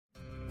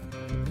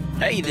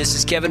Hey, this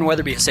is Kevin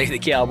Weatherby at Save the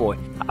Cowboy.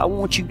 I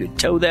want you to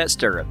toe that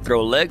stirrup,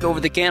 throw a leg over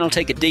the cantle,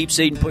 take a deep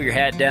seat, and pull your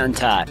hat down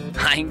tight.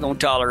 I ain't gonna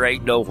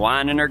tolerate no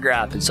whining or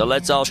griping, so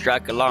let's all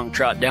strike a long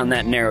trot down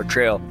that narrow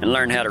trail and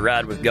learn how to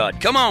ride with God.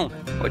 Come on!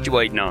 What you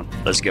waiting on?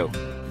 Let's go.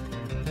 Have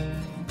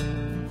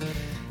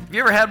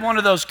you ever had one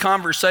of those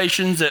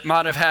conversations that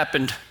might have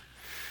happened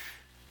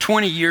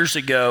 20 years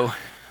ago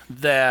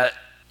that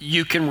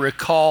you can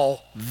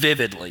recall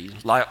vividly,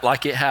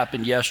 like it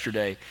happened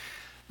yesterday?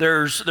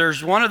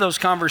 There's one of those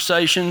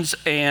conversations,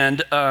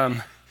 and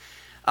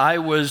I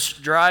was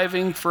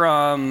driving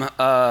from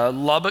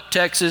Lubbock,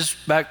 Texas,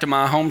 back to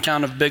my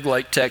hometown of Big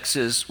Lake,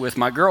 Texas, with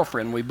my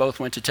girlfriend. We both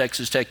went to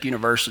Texas Tech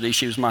University.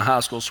 She was my high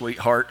school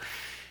sweetheart,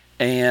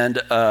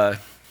 and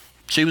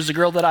she was the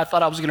girl that I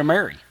thought I was going to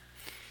marry.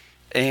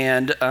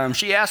 And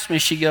she asked me,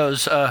 she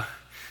goes,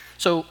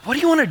 so what do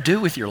you want to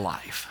do with your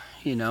life?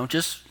 You know,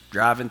 just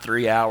driving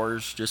 3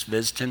 hours, just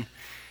visiting.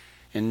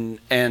 And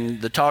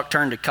the talk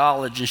turned to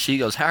college, and she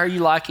goes, how are you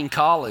liking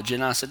college?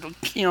 And I said,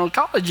 you know,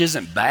 college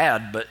isn't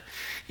bad, but,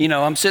 you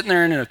know, I'm sitting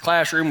there in a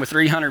classroom with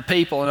 300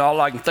 people, and all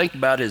I can think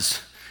about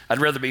is I'd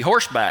rather be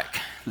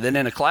horseback than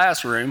in a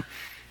classroom.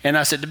 And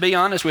I said, to be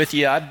honest with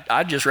you,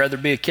 I'd just rather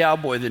be a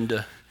cowboy than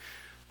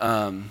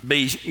to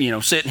be, you know,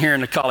 sitting here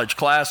in a college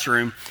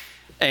classroom.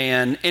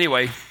 And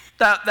anyway,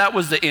 that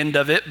was the end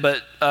of it.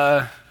 But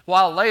a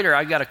while later,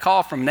 I got a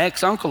call from an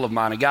ex-uncle of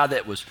mine, a guy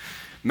that was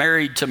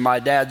married to my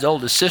dad's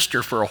oldest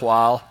sister for a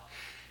while,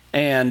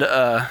 and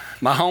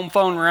my home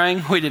phone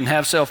rang. We didn't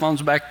have cell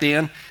phones back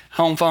then.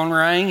 Home phone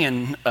rang,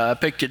 and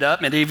picked it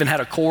up, and it even had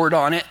a cord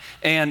on it.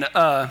 And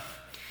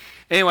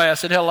anyway, I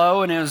said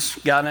hello, and it was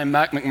a guy named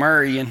Mike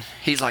McMurray, and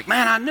he's like,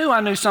 man, I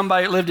knew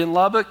somebody that lived in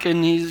Lubbock,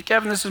 and he's,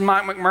 Kevin, this is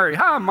Mike McMurray.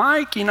 Hi,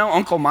 Mike, you know,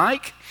 Uncle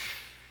Mike.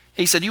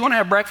 He said, you want to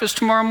have breakfast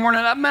tomorrow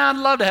morning? Man, I'd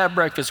love to have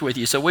breakfast with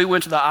you. So we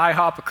went to the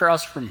IHOP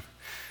across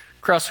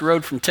the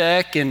road from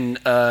Tech, and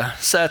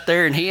sat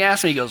there, and he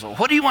asked me, he goes, well,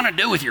 what do you want to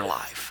do with your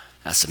life?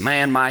 I said,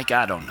 man, Mike,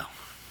 I don't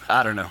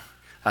know.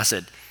 I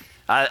said,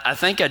 I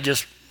think I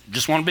just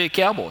want to be a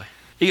cowboy.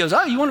 He goes,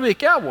 oh, you want to be a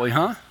cowboy,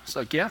 huh? I was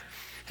like, yeah.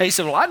 He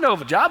said, well, I know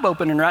of a job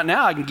opening right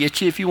now I can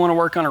get you if you want to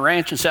work on a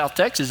ranch in South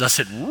Texas. I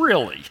said,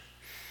 really?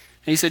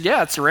 He said,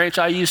 yeah, it's a ranch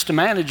I used to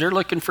manage. They're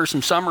looking for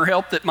some summer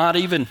help that might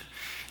even,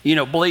 you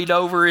know, bleed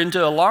over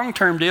into a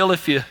long-term deal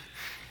if you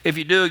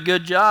do a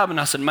good job. And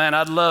I said, man,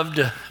 I'd love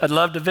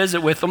to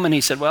visit with them. And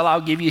he said, well,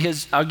 I'll give you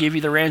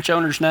the ranch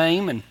owner's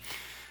name and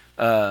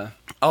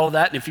all of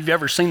that. And if you've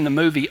ever seen the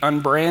movie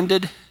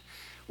Unbranded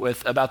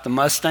about the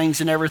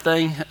Mustangs and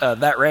everything,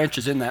 that ranch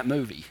is in that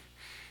movie.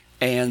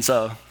 And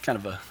so kind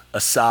of a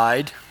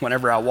aside,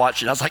 whenever I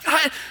watched it, I was like,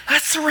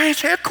 that's the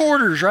ranch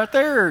headquarters right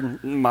there.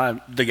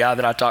 And the guy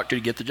that I talked to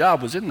get the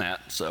job was in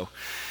that. So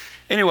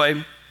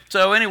anyway,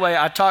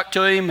 I talked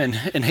to him,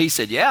 and he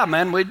said, yeah,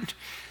 man,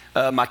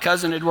 my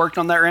cousin had worked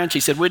on that ranch. He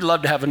said, we'd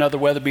love to have another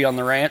Weatherby on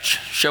the ranch,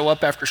 show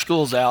up after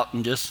school's out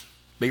and just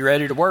be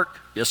ready to work.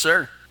 Yes,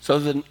 sir. So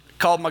then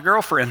called my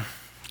girlfriend,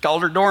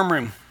 called her dorm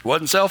room. It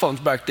wasn't cell phones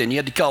back then. You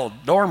had to call a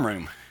dorm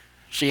room.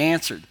 She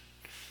answered.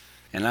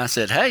 And I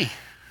said, hey,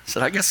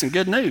 I got some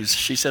good news.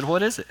 She said,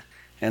 what is it?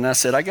 And I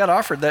said, I got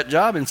offered that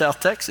job in South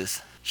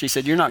Texas. She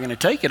said, you're not going to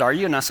take it, are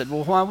you? And I said,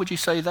 well, why would you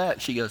say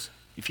that? She goes,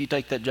 if you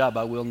take that job,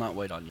 I will not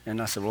wait on you.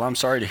 And I said, well, I'm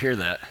sorry to hear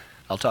that.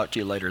 I'll talk to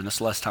you later. And this is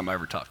the last time I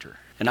ever talked to her.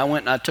 And I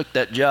went and I took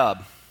that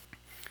job.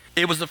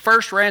 It was the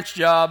first ranch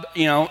job.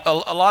 You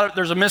know,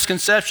 there's a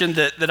misconception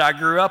that I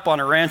grew up on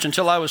a ranch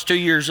until I was 2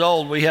 years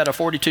old. We had a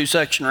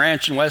 42-section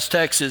ranch in West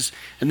Texas,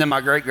 and then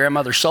my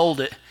great-grandmother sold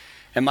it.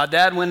 And my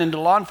dad went into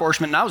law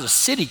enforcement, and I was a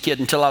city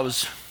kid until I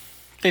was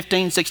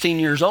 15, 16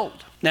 years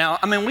old. Now,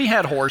 I mean, we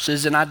had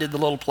horses, and I did the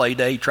little play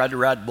day, tried to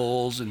ride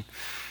bulls, and,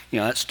 you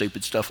know, that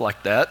stupid stuff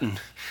like that, and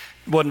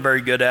wasn't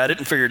very good at it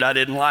and figured I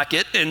didn't like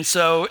it. And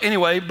so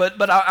anyway,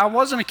 but I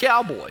wasn't a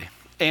cowboy.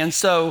 And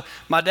so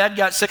my dad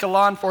got sick of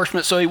law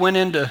enforcement, so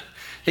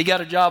he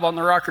got a job on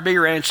the Rocker B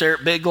Ranch there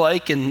at Big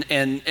Lake, and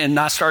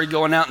I started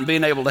going out and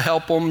being able to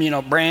help them, you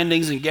know,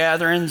 brandings and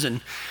gatherings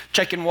and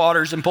checking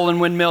waters and pulling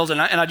windmills,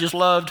 and I just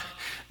loved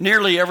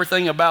nearly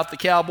everything about the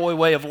cowboy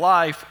way of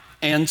life.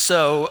 And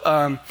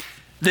so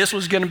this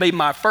was going to be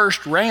my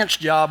first ranch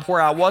job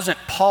where I wasn't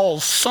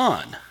Paul's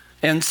son.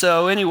 And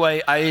so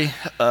anyway,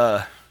 I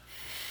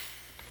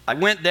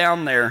went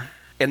down there,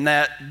 and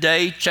that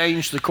day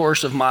changed the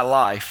course of my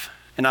life.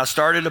 And I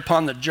started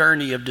upon the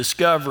journey of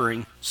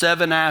discovering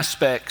 7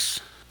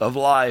 aspects of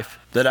life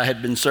that I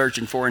had been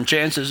searching for. And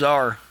chances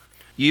are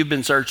you've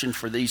been searching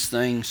for these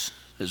things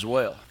as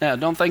well. Now,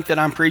 don't think that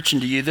I'm preaching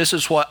to you. This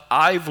is what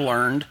I've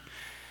learned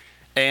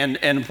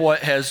and what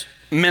has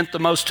meant the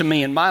most to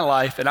me in my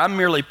life. And I'm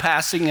merely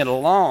passing it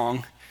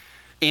along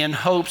in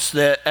hopes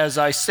that, as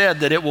I said,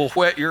 that it will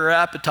whet your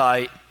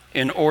appetite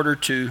in order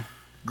to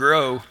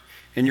grow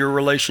in your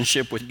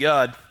relationship with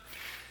God.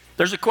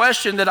 There's a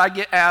question that I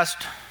get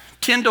asked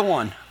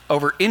 10-1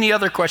 over any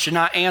other question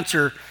I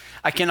answer.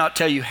 I cannot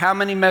tell you how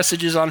many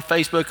messages on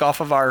Facebook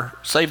off of our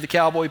Save the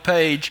Cowboy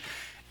page,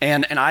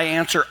 and I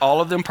answer all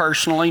of them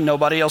personally.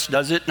 Nobody else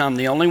does it, and I'm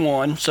the only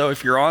one. So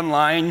if you're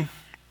online,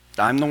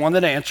 I'm the one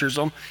that answers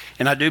them,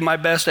 and I do my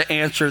best to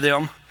answer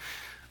them.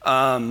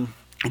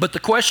 But the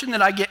question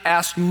that I get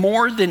asked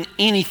more than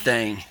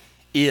anything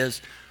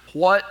is,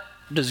 what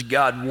does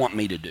God want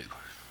me to do?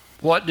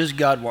 What does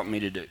God want me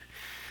to do?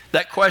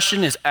 That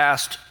question is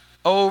asked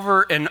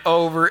over and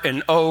over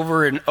and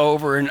over and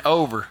over and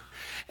over.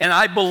 And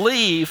I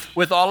believe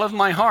with all of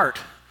my heart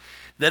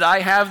that I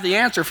have the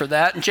answer for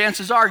that. And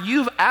chances are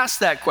you've asked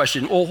that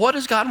question. Well, what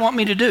does God want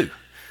me to do?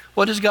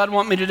 What does God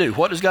want me to do?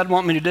 What does God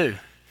want me to do?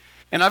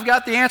 And I've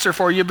got the answer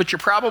for you, but you're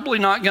probably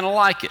not going to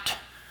like it.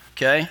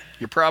 Okay?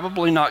 You're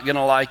probably not going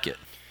to like it.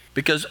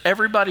 Because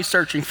everybody's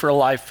searching for a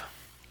life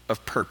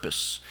of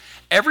purpose.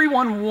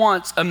 Everyone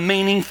wants a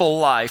meaningful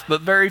life,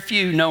 but very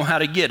few know how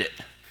to get it.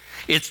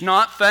 It's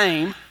not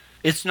fame.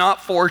 It's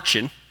not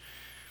fortune.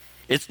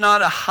 It's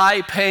not a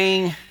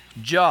high-paying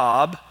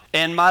job.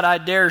 And might I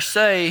dare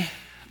say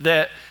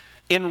that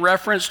in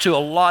reference to a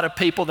lot of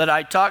people that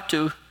I talk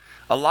to,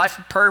 a life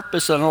of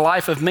purpose and a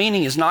life of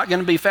meaning is not going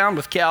to be found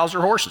with cows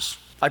or horses.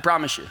 I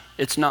promise you,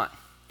 it's not.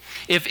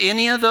 If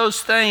any of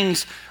those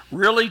things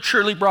really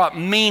truly brought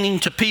meaning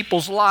to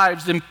people's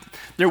lives, then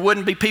there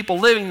wouldn't be people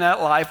living that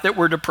life that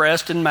were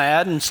depressed and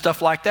mad and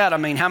stuff like that. I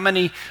mean, how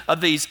many of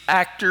these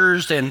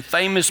actors and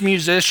famous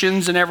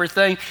musicians and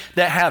everything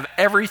that have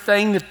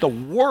everything that the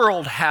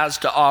world has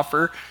to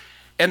offer,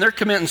 and they're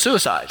committing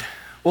suicide?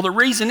 Well, the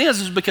reason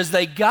is because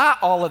they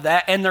got all of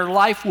that and their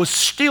life was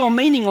still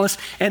meaningless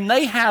and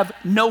they have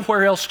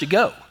nowhere else to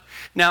go.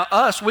 Now,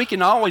 us, we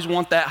can always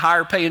want that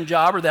higher paying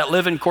job or that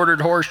living quartered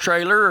horse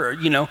trailer or,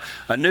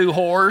 a new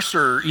horse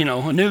or,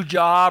 a new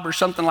job or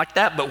something like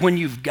that. But when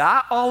you've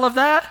got all of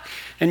that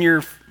and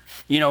you're,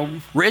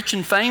 rich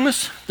and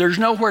famous, there's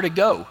nowhere to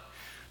go.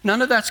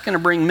 None of that's going to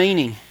bring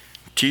meaning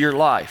to your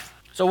life.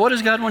 So what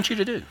does God want you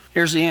to do?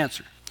 Here's the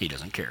answer. He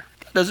doesn't care.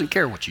 God doesn't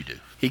care what you do.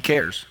 He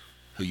cares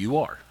who you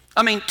are.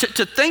 I mean,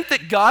 to think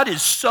that God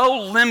is so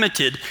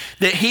limited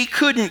that he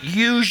couldn't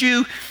use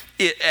you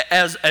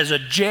as a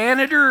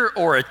janitor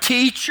or a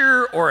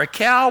teacher or a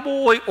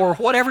cowboy or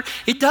whatever,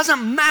 it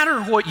doesn't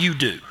matter what you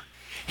do.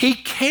 He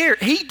cares.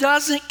 He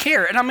doesn't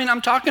care. And I mean,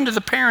 I'm talking to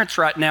the parents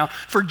right now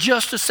for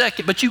just a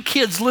second, but you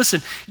kids,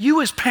 listen,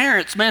 you as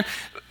parents, man,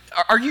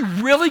 are you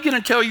really going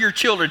to tell your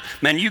children,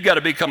 man, you got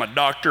to become a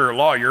doctor or a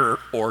lawyer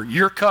or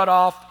you're cut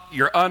off,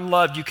 you're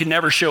unloved, you can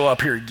never show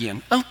up here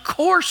again? Of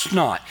course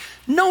not.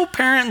 No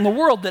parent in the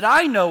world that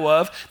I know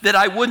of that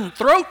I wouldn't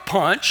throat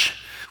punch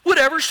would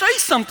ever say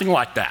something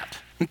like that,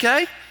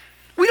 okay?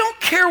 We don't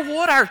care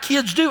what our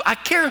kids do. I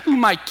care who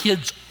my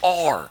kids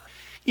are.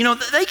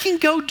 They can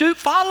go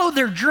follow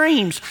their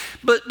dreams,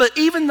 but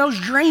even those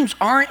dreams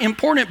aren't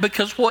important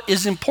because what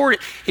is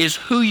important is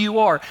who you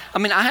are. I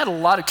mean, I had a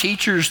lot of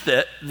teachers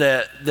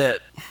that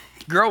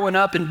growing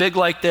up in Big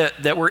Lake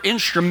that were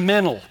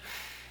instrumental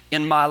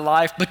in my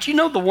life, but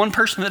the one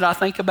person that I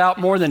think about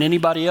more than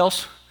anybody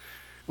else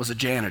was a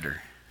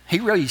janitor.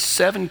 He raised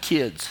 7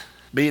 kids.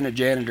 Being a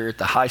janitor at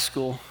the high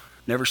school,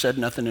 never said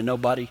nothing to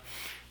nobody,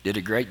 did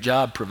a great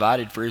job,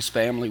 provided for his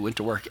family, went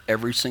to work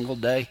every single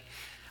day.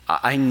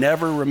 I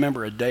never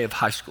remember a day of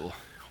high school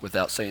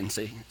without saying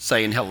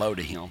hello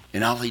to him.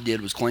 And all he did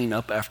was clean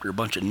up after a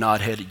bunch of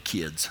knot-headed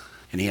kids.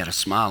 And he had a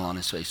smile on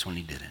his face when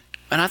he did it.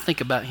 And I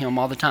think about him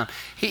all the time.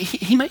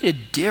 He made a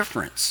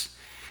difference.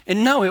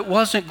 And no, it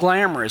wasn't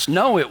glamorous.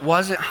 No, it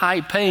wasn't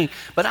high paying.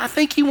 But I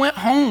think he went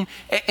home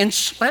and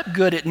slept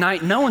good at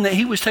night knowing that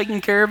he was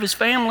taking care of his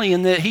family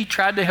and that he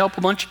tried to help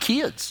a bunch of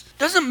kids.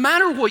 Doesn't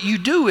matter what you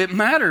do. It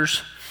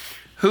matters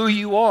who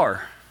you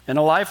are. And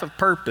a life of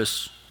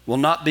purpose will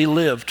not be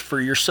lived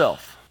for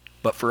yourself,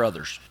 but for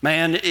others.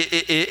 Man,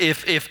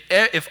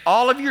 if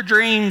all of your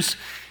dreams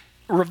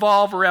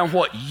revolve around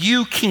what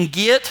you can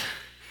get,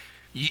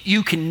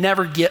 you can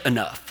never get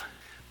enough.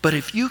 But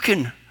if you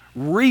can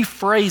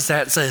rephrase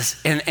that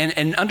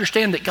and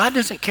understand that God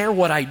doesn't care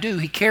what I do,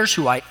 he cares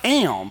who I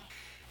am,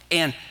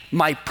 and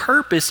my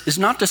purpose is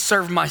not to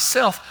serve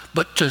myself,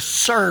 but to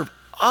serve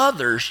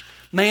others,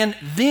 man,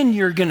 then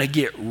you're going to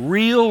get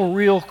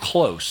real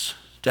close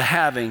to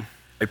having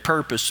a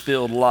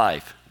purpose-filled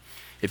life.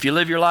 If you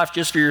live your life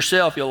just for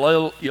yourself,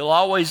 you'll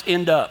always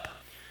end up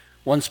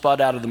one spot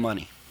out of the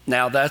money.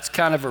 Now, that's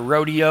kind of a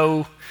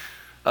rodeo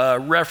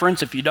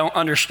reference. If you don't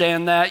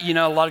understand that,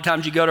 a lot of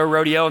times you go to a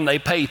rodeo and they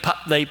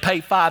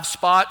pay 5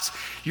 spots.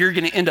 You're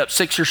going to end up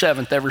 6th or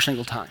 7th every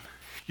single time.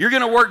 You're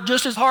going to work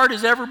just as hard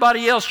as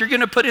everybody else. You're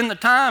going to put in the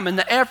time and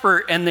the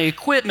effort and the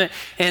equipment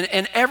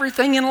and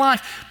everything in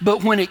life.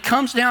 But when it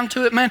comes down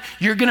to it, man,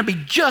 you're going to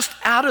be just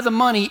out of the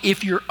money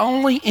if you're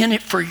only in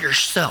it for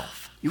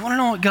yourself. You want to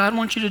know what God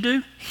wants you to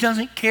do? He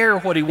doesn't care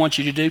what he wants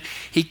you to do.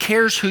 He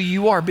cares who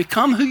you are.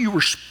 Become who you were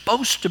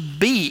supposed to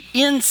be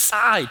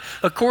inside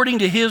according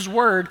to his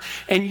word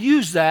and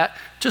use that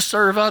to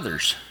serve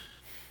others.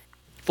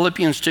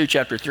 Philippians 2,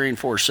 chapter 3 and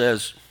 4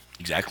 says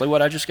exactly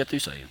what I just got through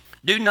saying.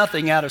 Do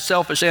nothing out of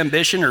selfish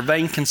ambition or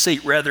vain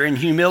conceit. Rather, in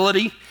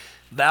humility,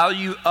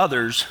 value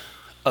others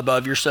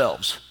above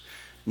yourselves,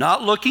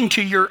 not looking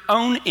to your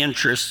own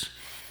interests,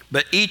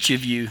 but each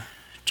of you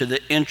to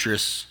the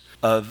interests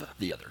of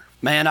the other.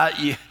 Man,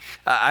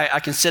 I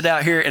can sit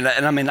out here and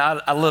I mean,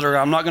 I literally,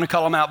 I'm not going to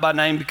call them out by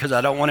name because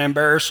I don't want to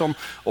embarrass them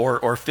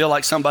or feel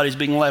like somebody's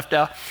being left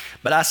out.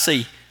 But I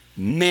see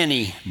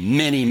many,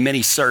 many,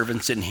 many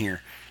servants in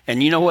here.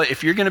 And you know what?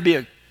 If you're going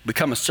to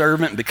become a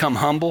servant and become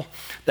humble,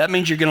 that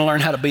means you're going to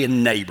learn how to be a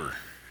neighbor.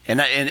 And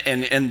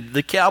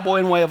the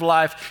cowboying way of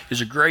life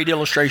is a great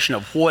illustration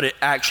of what it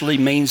actually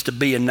means to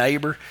be a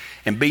neighbor.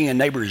 And being a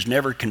neighbor is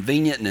never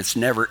convenient and it's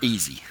never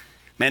easy.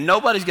 Man,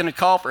 nobody's going to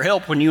call for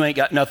help when you ain't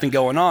got nothing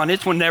going on.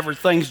 It's whenever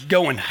things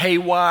going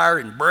haywire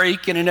and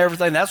breaking and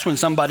everything. That's when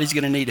somebody's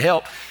going to need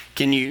help.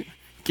 Can you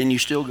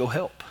still go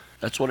help?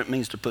 That's what it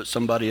means to put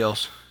somebody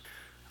else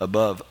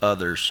above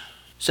others.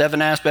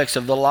 7 aspects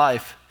of the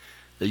life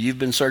that you've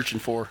been searching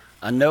for.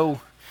 I know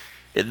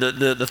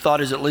the thought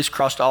has at least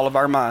crossed all of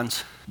our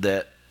minds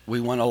that we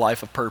want a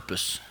life of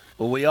purpose.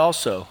 Well, we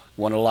also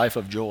want a life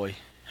of joy.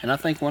 And I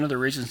think one of the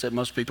reasons that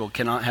most people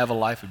cannot have a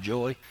life of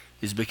joy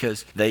is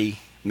because they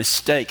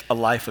mistake a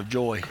life of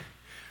joy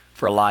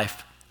for a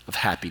life of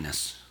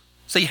happiness.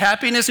 See,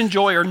 happiness and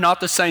joy are not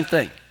the same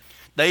thing.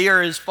 They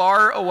are as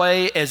far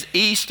away as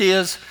east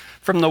is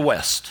from the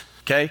west,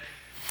 okay?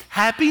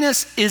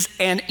 Happiness is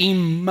an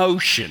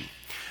emotion.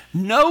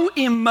 No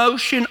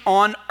emotion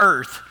on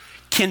earth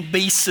can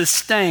be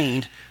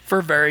sustained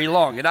for very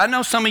long. And I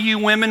know some of you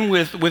women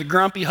with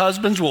grumpy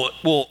husbands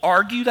will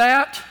argue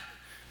that,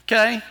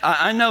 okay?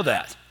 I know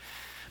that.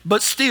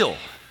 But still,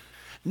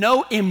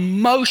 no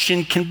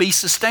emotion can be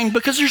sustained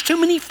because there's too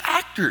many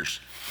factors.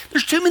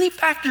 There's too many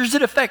factors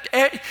that affect.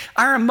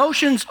 Our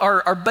emotions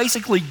are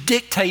basically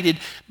dictated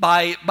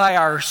by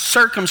our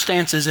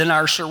circumstances and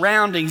our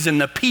surroundings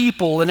and the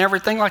people and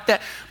everything like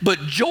that. But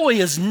joy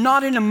is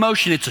not an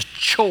emotion, it's a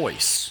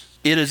choice.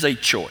 It is a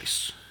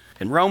choice.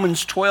 And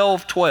Romans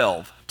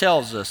 12:12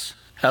 tells us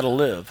how to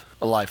live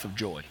a life of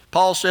joy.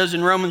 Paul says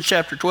in Romans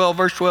chapter 12,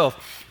 verse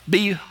 12,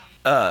 be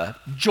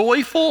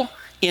joyful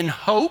in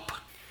hope,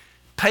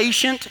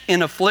 patient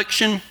in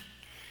affliction,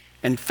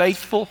 and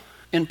faithful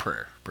in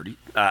prayer.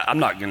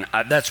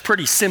 That's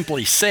pretty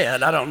simply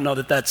said. I don't know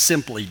that that's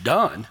simply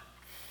done.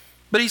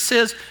 But he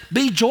says,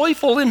 be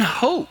joyful in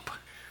hope.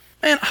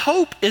 Man,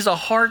 hope is a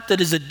heart that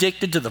is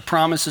addicted to the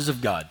promises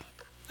of God.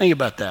 Think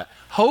about that.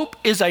 Hope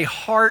is a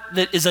heart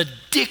that is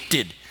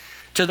addicted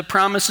to the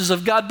promises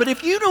of God. But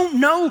if you don't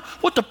know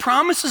what the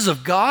promises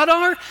of God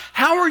are,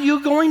 how are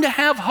you going to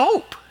have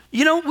hope?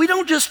 You know, we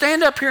don't just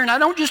stand up here and I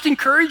don't just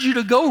encourage you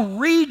to go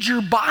read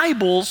your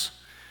Bibles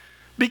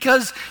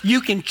because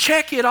you can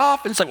check it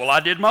off and say, well,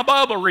 I did my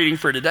Bible reading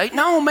for today.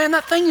 No, man,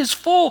 that thing is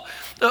full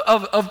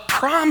of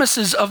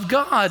promises of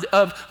God,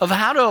 of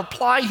how to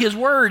apply His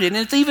Word. And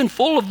it's even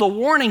full of the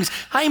warnings.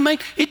 Hey, man,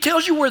 it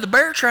tells you where the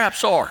bear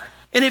traps are.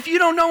 And if you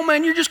don't know,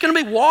 man, you're just going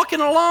to be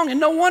walking along and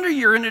no wonder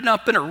you're ending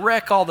up in a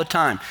wreck all the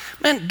time.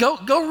 Man, go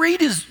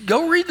read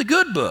the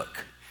good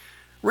book.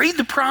 Read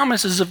the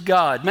promises of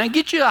God. Man,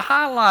 get you a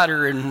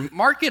highlighter and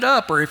mark it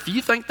up. Or if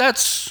you think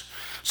that's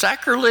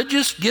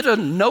sacrilegious, get a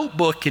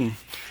notebook and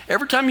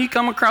every time you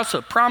come across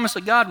a promise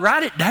of God,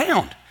 write it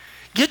down.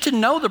 Get to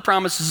know the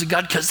promises of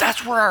God because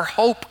that's where our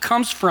hope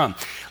comes from.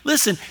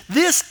 Listen,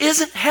 this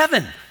isn't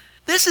heaven.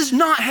 This is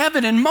not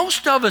heaven. And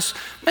most of us,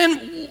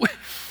 man,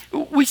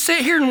 we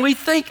sit here and we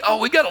think, oh,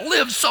 we got to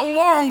live so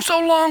long.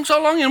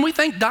 And we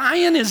think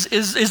dying is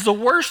the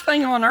worst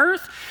thing on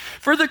earth.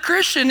 For the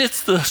Christian,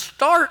 it's the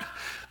start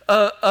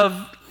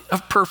of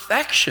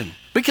perfection.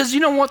 Because you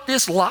know what?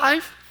 This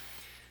life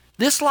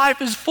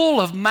is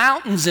full of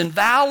mountains and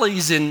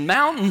valleys and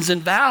mountains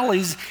and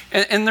valleys.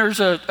 And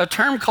there's a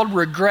term called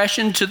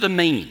regression to the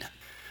mean.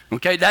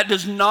 Okay, that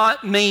does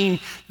not mean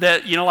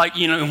that,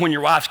 when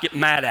your wives get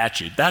mad at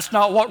you. That's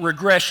not what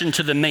regression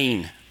to the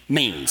mean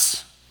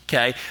means.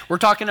 Okay, we're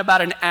talking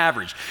about an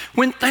average.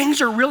 When things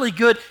are really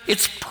good,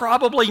 it's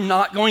probably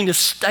not going to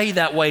stay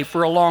that way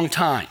for a long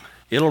time.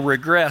 It'll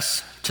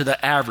regress to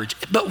the average.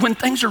 But when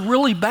things are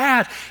really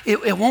bad,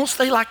 it won't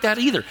stay like that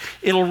either.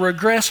 It'll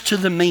regress to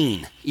the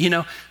mean.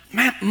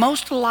 Man,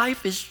 most of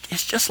life is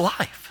just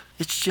life.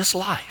 It's just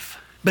life.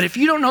 But if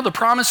you don't know the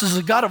promises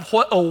of God of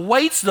what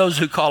awaits those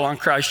who call on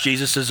Christ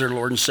Jesus as their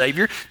Lord and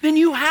Savior, then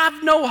you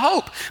have no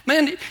hope.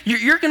 Man,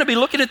 you're going to be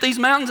looking at these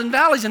mountains and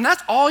valleys, and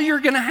that's all you're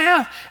going to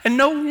have. And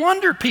no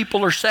wonder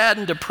people are sad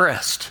and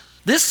depressed.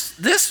 This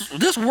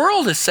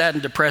world is sad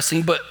and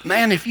depressing, but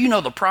man, if you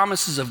know the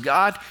promises of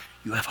God,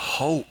 you have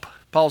hope.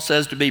 Paul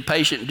says to be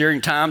patient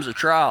during times of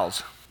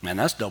trials. Man,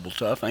 that's double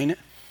tough, ain't it?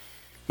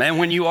 Man,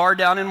 when you are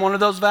down in one of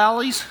those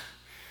valleys,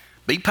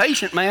 be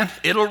patient, man.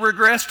 It'll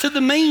regress to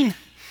the mean.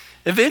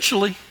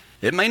 Eventually,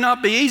 it may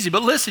not be easy,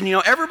 but listen,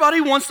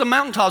 everybody wants the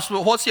mountaintops,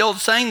 but what's the old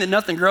saying that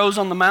nothing grows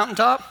on the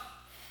mountaintop?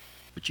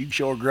 But you can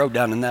sure grow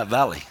down in that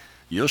valley.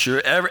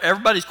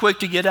 Everybody's quick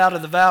to get out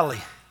of the valley,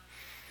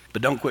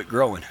 but don't quit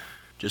growing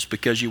just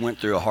because you went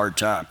through a hard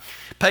time.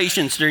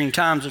 Patience during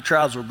times of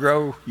trials will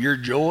grow your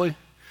joy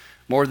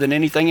more than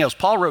anything else.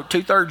 Paul wrote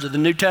 2/3 of the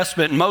New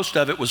Testament, and most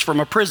of it was from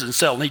a prison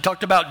cell, and he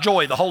talked about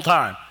joy the whole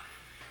time,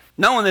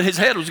 knowing that his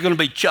head was going to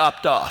be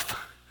chopped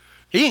off.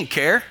 He didn't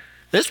care.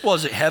 This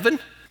wasn't heaven.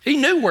 He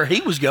knew where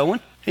he was going.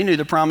 He knew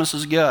the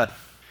promises of God.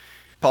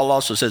 Paul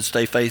also said,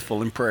 stay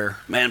faithful in prayer.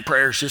 Man,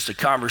 prayer is just a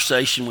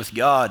conversation with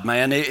God,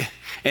 man.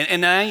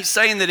 And I ain't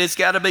saying that it's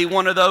got to be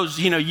one of those,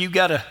 you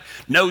got to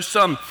know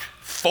some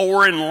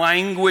foreign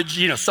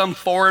language, some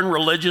foreign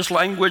religious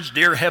language.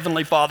 Dear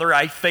Heavenly Father,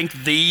 I thank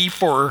Thee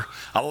for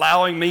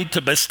allowing me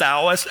to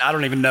bestow us. I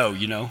don't even know,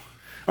 I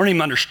don't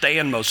even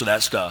understand most of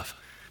that stuff.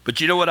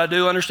 But you know what I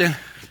do understand?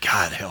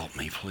 God, help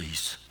me,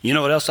 please. You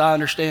know what else I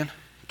understand?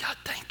 God,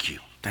 thank you.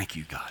 Thank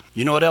you, God.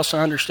 You know what else I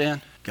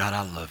understand? God,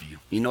 I love you.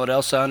 You know what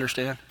else I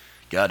understand?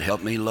 God,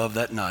 help me love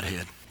that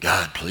knothead.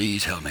 God,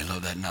 please help me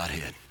love that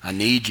knothead. I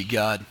need you,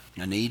 God.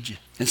 I need you.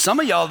 And some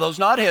of y'all, those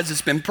knotheads,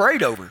 it's been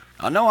prayed over.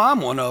 I know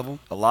I'm one of them.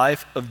 A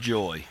life of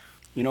joy.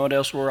 You know what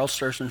else we're all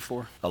searching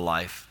for? A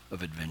life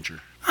of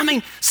adventure. I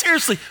mean,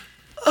 seriously,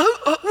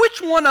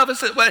 which one of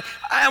us,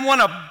 I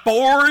want a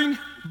boring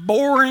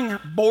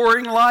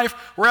life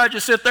where I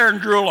just sit there and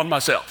drool on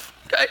myself.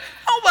 Okay?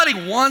 Nobody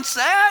wants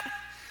that.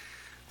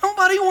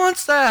 Nobody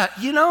wants that,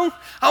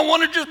 I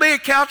want to just be a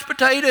couch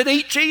potato and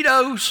eat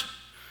Cheetos,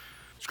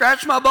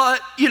 scratch my butt,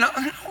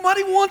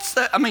 Nobody wants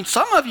that. I mean,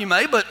 some of you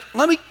may, but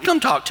come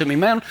talk to me,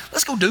 man.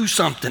 Let's go do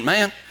something,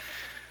 man.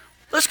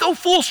 Let's go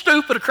full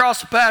stupid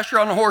across the pasture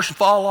on a horse and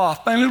fall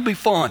off. Man, it'll be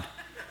fun.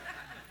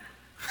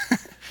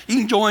 You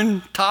can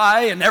join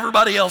Ty and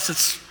everybody else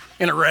that's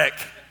in a wreck,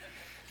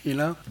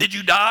 Did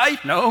you die?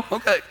 No?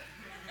 Okay.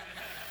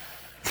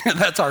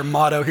 That's our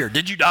motto here.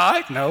 Did you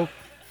die? No.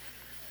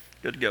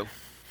 Good to go.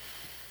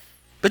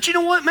 But you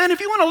know what, man? If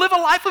you want to live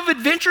a life of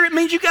adventure, it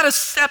means you got to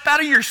step out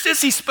of your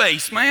sissy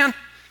space, man.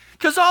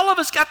 Because all of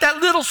us got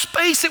that little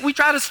space that we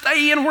try to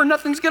stay in where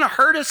nothing's going to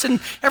hurt us and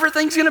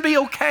everything's going to be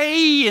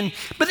okay.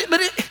 But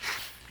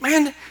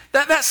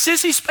that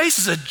sissy space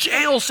is a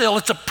jail cell.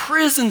 It's a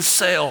prison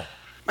cell.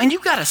 Man, you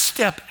got to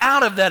step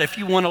out of that if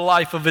you want a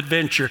life of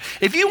adventure.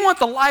 If you want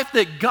the life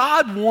that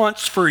God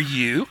wants for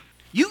you,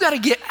 you got to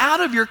get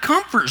out of your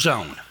comfort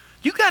zone.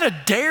 You got to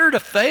dare to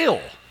fail.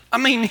 I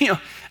mean,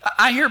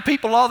 I hear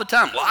people all the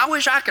time, well, I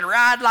wish I could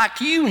ride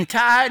like you and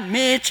Ty and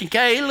Mitch and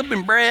Caleb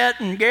and Brett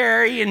and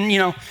Gary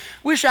and,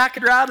 wish I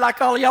could ride like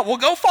all of y'all. Well,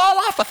 go fall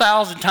off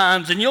 1,000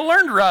 times and you'll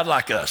learn to ride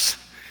like us.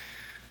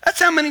 That's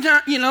how many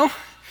times,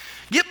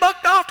 get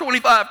bucked off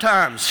 25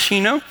 times,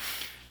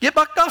 Get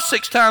bucked off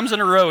 6 times in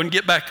a row and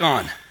get back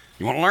on.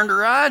 You want to learn to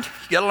ride?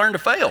 You got to learn to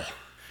fail.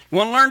 You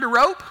want to learn to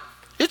rope?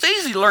 It's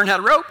easy to learn how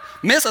to rope.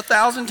 Miss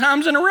 1,000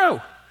 times in a row.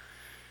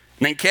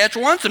 And then catch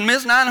once and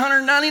miss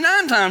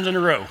 999 times in a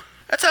row.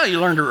 That's how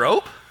you learn to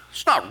rope.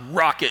 It's not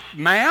rocket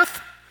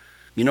math.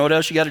 You know what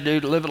else you got to do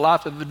to live a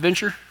life of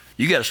adventure?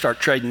 You got to start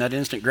trading that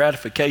instant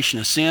gratification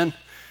of sin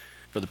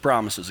for the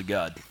promises of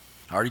God.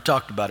 I already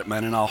talked about it,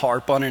 man, and I'll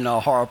harp on it, and I'll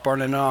harp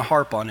on it, and I'll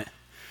harp on it.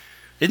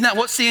 Isn't that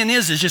what sin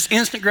is just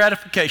instant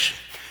gratification?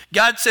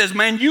 God says,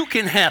 man, you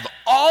can have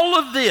all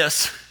of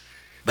this,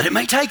 but it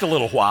may take a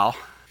little while.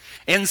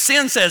 And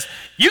sin says,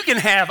 you can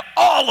have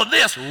all of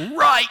this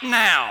right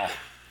now.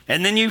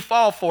 And then you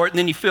fall for it, and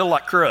then you feel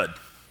like crud.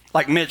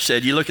 Like Mitch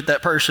said, you look at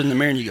that person in the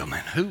mirror and you go,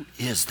 man, who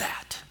is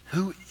that?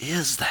 Who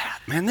is that?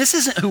 Man, this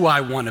isn't who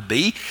I want to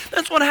be.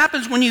 That's what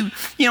happens when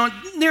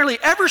nearly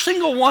every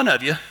single one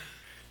of you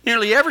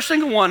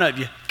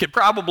could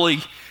probably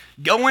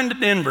go into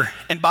Denver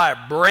and buy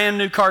a brand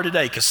new car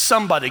today because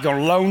somebody's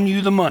going to loan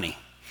you the money.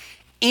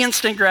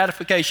 Instant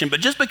gratification. But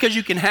just because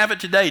you can have it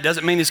today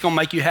doesn't mean it's going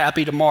to make you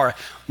happy tomorrow.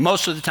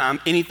 Most of the time,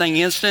 anything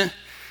instant,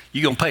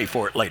 you're going to pay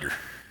for it later.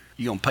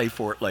 You're going to pay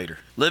for it later.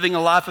 Living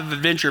a life of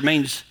adventure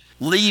means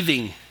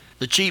leaving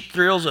the cheap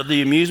thrills of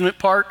the amusement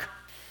park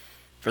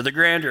for the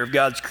grandeur of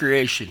God's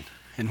creation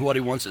and what He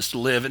wants us to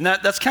live. And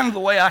that's kind of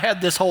the way I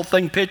had this whole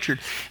thing pictured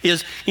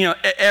is,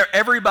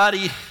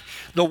 everybody,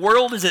 the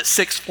world is at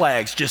Six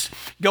Flags, just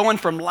going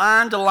from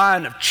line to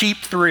line of cheap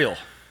thrill.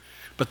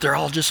 But they're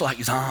all just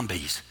like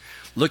zombies,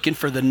 looking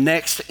for the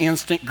next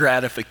instant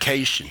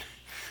gratification.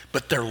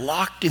 But they're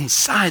locked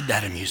inside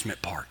that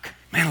amusement park.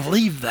 Man,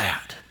 leave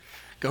that.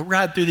 Go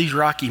ride through these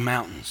Rocky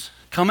Mountains.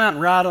 Come out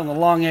and ride on the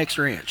Long X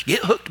Ranch.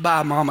 Get hooked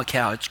by a mama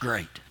cow. It's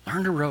great.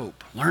 Learn to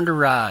rope. Learn to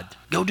ride.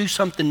 Go do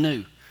something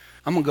new.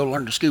 I'm going to go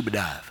learn to scuba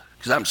dive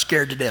because I'm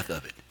scared to death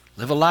of it.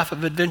 Live a life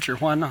of adventure.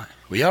 Why not?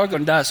 We are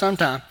going to die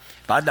sometime.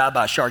 If I die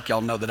by a shark,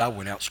 y'all know that I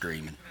went out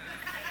screaming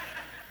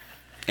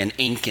and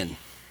inking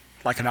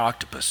like an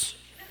octopus.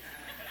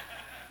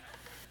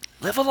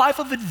 Live a life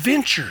of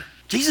adventure.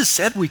 Jesus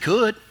said we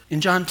could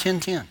in John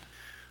 10:10.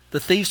 The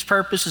thief's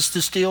purpose is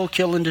to steal,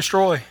 kill, and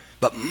destroy.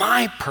 But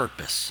my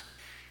purpose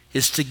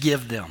is to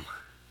give them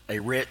a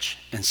rich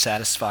and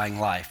satisfying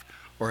life.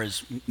 Or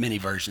as many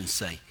versions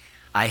say,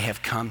 I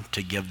have come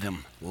to give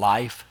them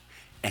life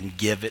and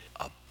give it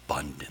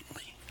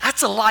abundantly.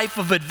 That's a life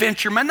of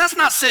adventure, man. That's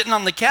not sitting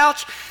on the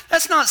couch.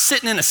 That's not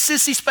sitting in a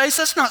sissy space.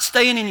 That's not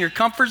staying in your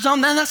comfort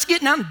zone. Man, that's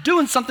getting out and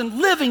doing something,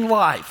 living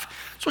life.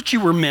 That's what you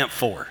were meant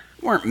for.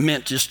 You weren't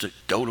meant just to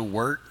go to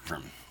work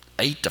from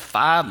 8 to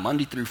 5,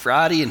 Monday through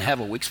Friday, and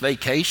have a week's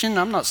vacation.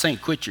 I'm not saying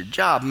quit your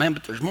job, man,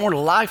 but there's more to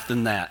life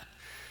than that.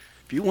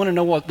 If you want to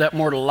know what that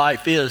more to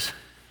life is,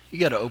 You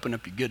got to open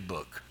up your good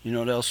book. You know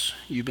what else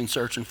you've been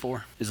searching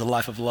for? Is a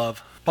life of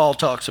love. Paul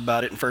talks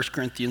about it in 1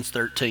 Corinthians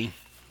 13.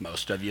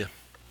 Most of you.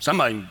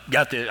 Somebody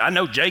got this. I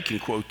know Jay can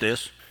quote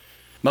this.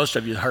 Most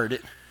of you heard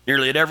it.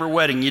 Nearly at every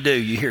wedding you do,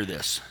 you hear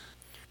this.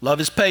 Love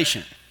is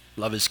patient.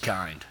 Love is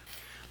kind.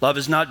 Love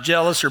is not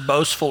jealous or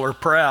boastful or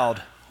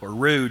proud or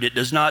rude. It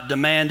does not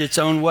demand its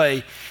own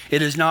way.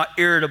 It is not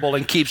irritable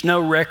and keeps no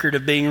record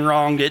of being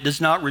wronged. It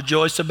does not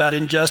rejoice about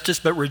injustice,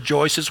 but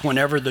rejoices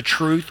whenever the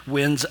truth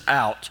wins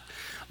out.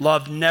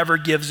 Love never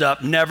gives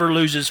up, never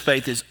loses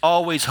faith, is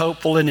always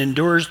hopeful, and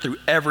endures through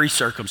every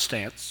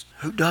circumstance.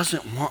 Who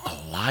doesn't want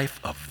a life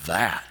of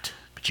that?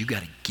 But you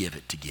got to give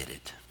it to get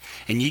it.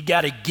 And you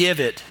got to give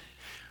it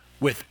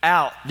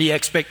without the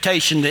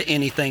expectation that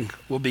anything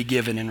will be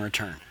given in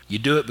return. You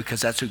do it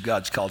because that's who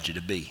God's called you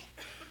to be.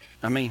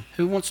 I mean,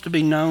 who wants to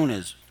be known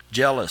as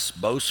jealous,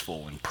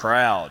 boastful, and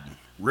proud, and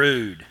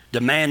rude,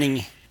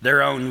 demanding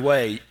their own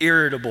way,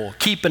 irritable,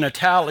 keeping a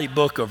tally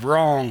book of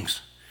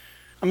wrongs?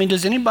 I mean,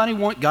 does anybody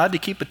want God to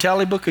keep a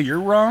tally book of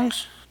your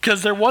wrongs?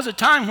 Because there was a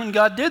time when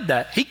God did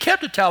that. He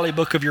kept a tally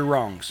book of your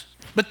wrongs.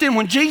 But then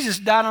when Jesus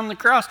died on the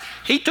cross,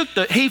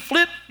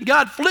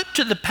 God flipped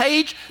to the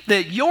page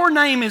that your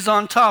name is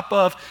on top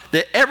of,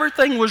 that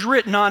everything was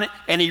written on it,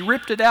 and he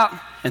ripped it out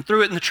and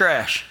threw it in the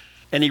trash.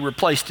 And he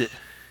replaced it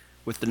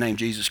with the name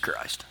Jesus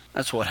Christ.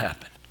 That's what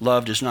happened.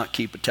 Love does not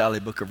keep a tally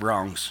book of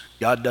wrongs.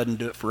 God doesn't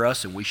do it for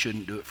us, and we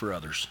shouldn't do it for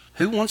others.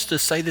 Who wants to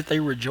say that they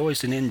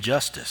rejoice in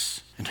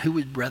injustice? And who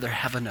would rather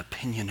have an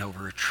opinion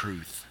over a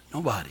truth?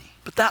 Nobody.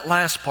 But that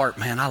last part,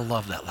 man, I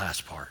love that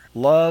last part.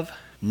 Love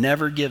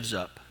never gives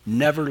up,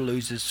 never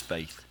loses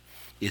faith,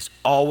 is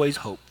always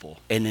hopeful,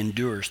 and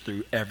endures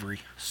through every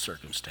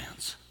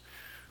circumstance.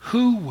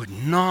 Who would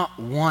not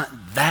want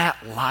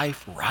that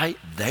life right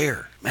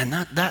there? Man,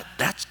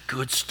 that's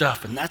good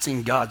stuff, and that's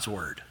in God's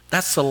word.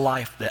 That's the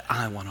life that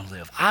I want to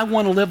live. I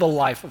want to live a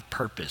life of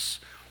purpose,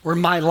 where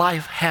my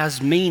life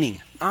has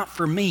meaning, not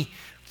for me,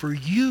 for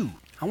you.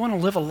 I want to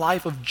live a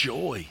life of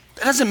joy.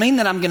 That doesn't mean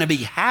that I'm going to be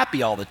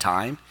happy all the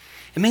time.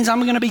 It means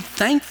I'm going to be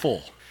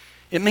thankful.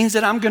 It means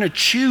that I'm going to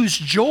choose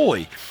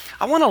joy.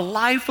 I want a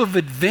life of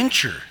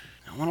adventure.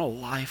 I want a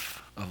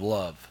life of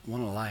love. I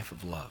want a life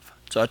of love.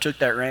 So I took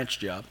that ranch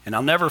job. And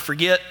I'll never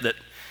forget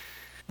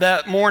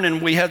that morning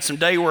we had some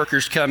day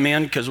workers come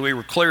in because we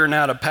were clearing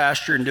out a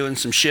pasture and doing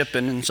some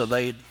shipping. And so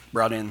they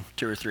brought in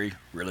 2 or 3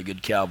 really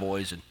good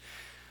cowboys. And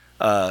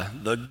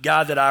the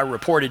guy that I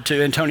reported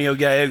to, Antonio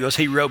Gallegos,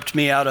 he roped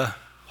me out a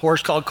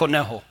horse called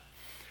Conejo,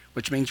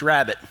 which means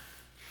rabbit.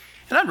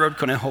 And I'd rode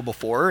Conejo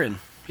before, and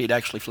he'd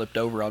actually flipped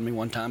over on me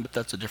one time, but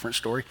that's a different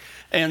story.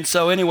 And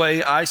so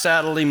anyway, I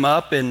saddled him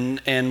up,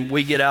 and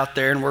we get out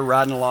there, and we're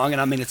riding along.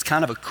 And I mean, it's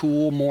kind of a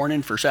cool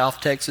morning for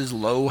South Texas,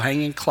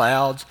 low-hanging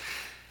clouds.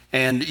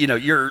 And, you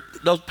know,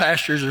 those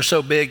pastures are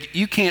so big,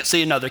 you can't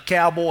see another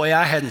cowboy.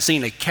 I hadn't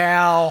seen a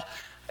cow.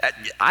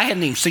 I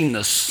hadn't even seen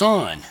the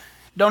sun.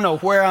 Don't know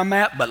where I'm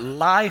at, but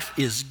life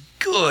is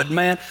good,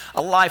 man.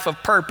 A life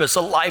of purpose,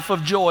 a life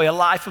of joy, a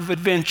life of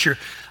adventure,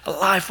 a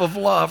life of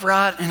love,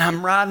 right? And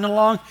I'm riding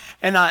along,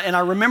 and I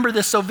remember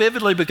this so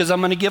vividly because I'm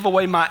going to give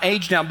away my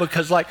age now,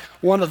 because like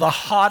one of the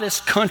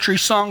hottest country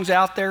songs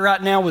out there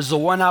right now was the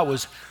one I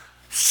was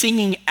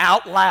singing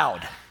out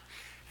loud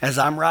as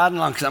I'm riding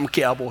along, because I'm a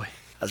cowboy.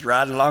 I was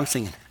riding along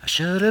singing, I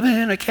should have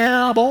been a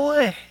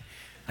cowboy.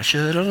 I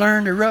should have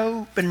learned to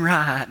rope and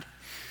ride.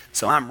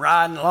 So I'm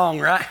riding along,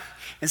 right?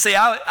 And see,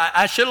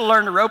 I should have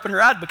learned to rope and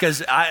ride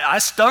because I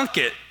stunk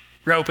at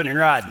roping and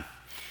riding.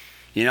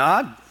 You know,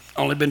 I'd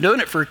only been doing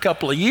it for a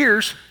couple of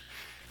years.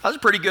 I was a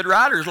pretty good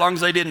rider as long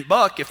as they didn't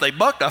buck. If they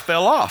bucked, I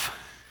fell off.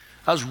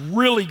 I was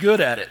really good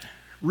at it,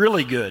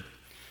 really good.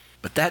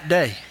 But that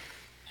day,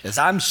 as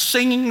I'm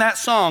singing that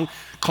song,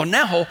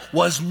 Conejo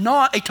was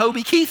not a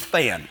Toby Keith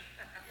fan.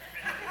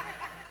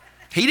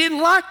 He didn't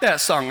like that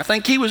song. I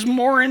think he was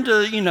more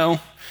into, you know,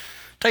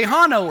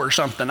 Tejano or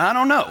something. I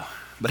don't know.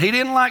 But he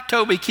didn't like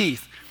Toby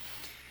Keith.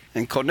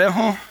 And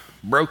Conejo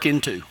broke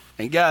in two.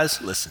 And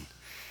guys, listen,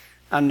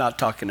 I'm not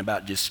talking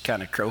about just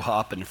kind of crow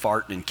hopping,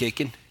 farting, and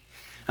kicking.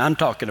 I'm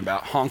talking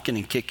about honking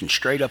and kicking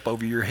straight up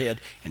over your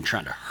head and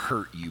trying to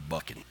hurt you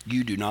bucking.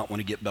 You do not want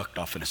to get bucked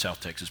off in a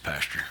South Texas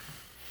pasture.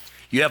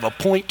 You have a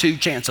 0.2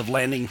 chance of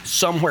landing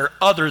somewhere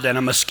other than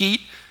a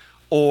mesquite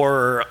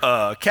or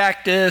a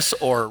cactus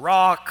or a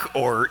rock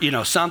or, you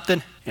know,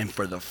 something. And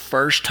for the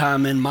first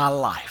time in my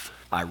life,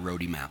 I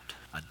rode him out.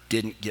 I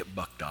didn't get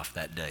bucked off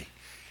that day.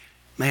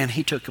 Man,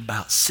 he took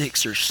about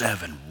 6 or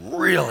 7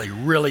 really,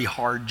 really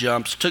hard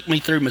jumps, took me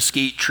through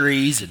mesquite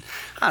trees, and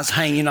I was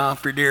hanging on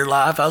for dear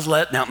life. I was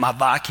letting out my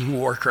Viking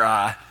war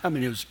cry. I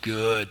mean, it was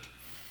good.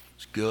 It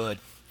was good.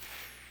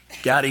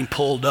 Got him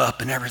pulled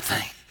up and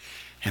everything.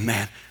 And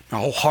man, my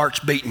whole heart's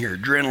beating, your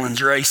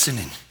adrenaline's racing,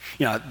 and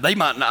you know,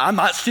 I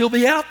might still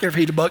be out there if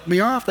he'd have bucked me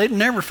off. They'd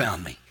never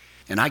found me.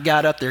 And I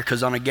got up there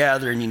because on a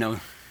gathering, you know,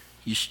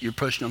 you're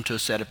pushing them to a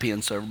set of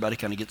pins, so everybody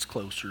kind of gets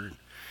closer and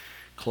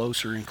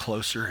closer and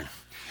closer. And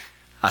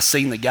I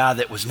seen the guy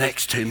that was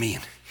next to me.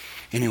 And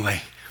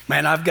anyway,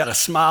 Man, I've got a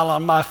smile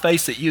on my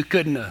face that you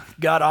couldn't have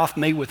got off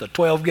me with a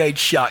 12-gauge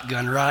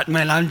shotgun, right?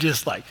 Man, I'm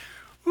just like,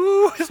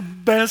 ooh, it's the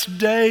best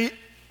day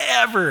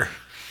ever.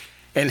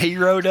 And he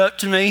rode up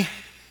to me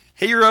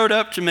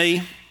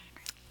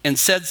and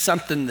said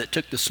something that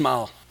took the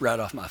smile right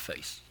off my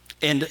face.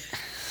 And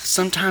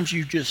sometimes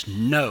you just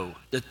know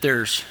that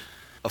there's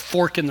a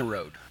fork in the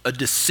road, a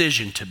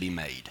decision to be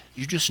made.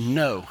 You just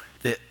know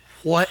that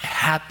what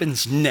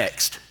happens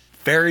next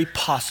very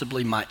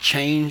possibly might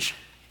change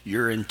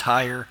your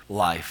entire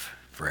life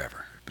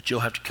forever. But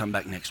you'll have to come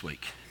back next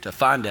week to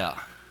find out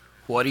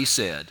what he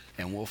said,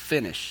 and we'll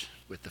finish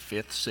with the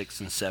 5th, 6th,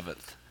 and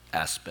 7th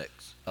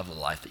aspects of the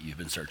life that you've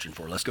been searching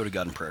for. Let's go to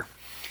God in prayer.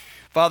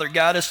 Father,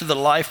 guide us to the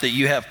life that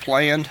you have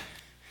planned.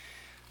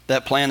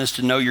 That plan is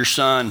to know your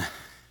Son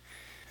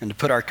and to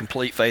put our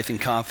complete faith and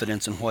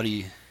confidence in what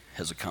he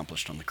has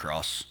accomplished on the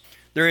cross.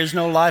 There is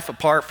no life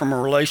apart from a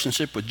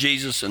relationship with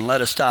Jesus, and let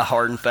us tie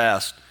hard and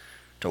fast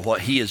to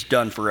what he has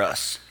done for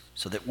us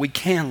so that we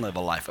can live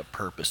a life of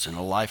purpose and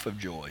a life of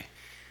joy,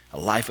 a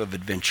life of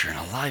adventure, and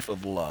a life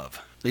of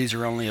love. These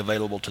are only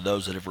available to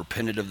those that have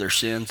repented of their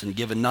sins and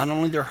given not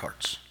only their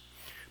hearts,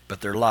 but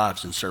their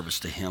lives in service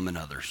to him and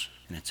others.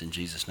 And it's in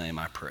Jesus' name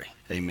I pray.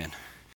 Amen.